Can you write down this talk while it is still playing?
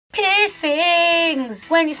piercings.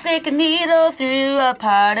 When you stick a needle through a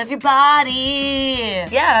part of your body.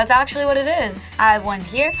 Yeah, that's actually what it is. I have one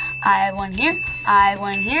here, I have one here, I have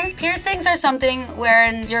one here. Piercings are something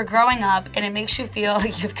when you're growing up and it makes you feel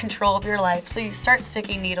like you have control of your life, so you start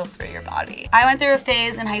sticking needles through your body. I went through a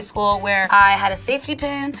phase in high school where I had a safety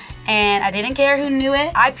pin and I didn't care who knew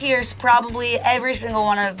it. I pierced probably every single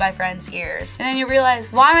one of my friends' ears. And then you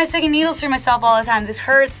realize, why am I sticking needles through myself all the time? This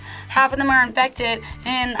hurts, half of them are infected,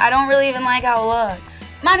 and I don't really even like how it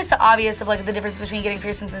looks. Minus the obvious of like the difference between getting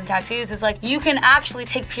piercings and tattoos is like you can actually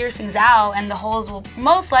take piercings out and the holes will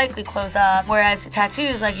most likely close up, whereas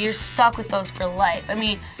tattoos, like you're stuck with those for life. I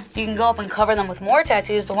mean, you can go up and cover them with more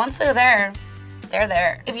tattoos, but once they're there, they're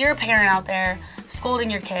there. If you're a parent out there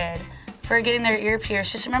scolding your kid for getting their ear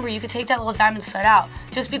pierced, just remember you could take that little diamond stud out.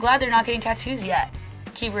 Just be glad they're not getting tattoos yet.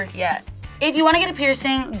 Keyword yet. If you want to get a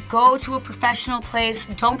piercing, go to a professional place.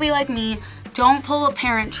 Don't be like me. Don't pull a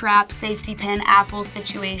parent trap, safety pin, Apple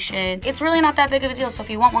situation. It's really not that big of a deal, so if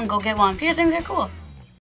you want one, go get one. Piercings are cool.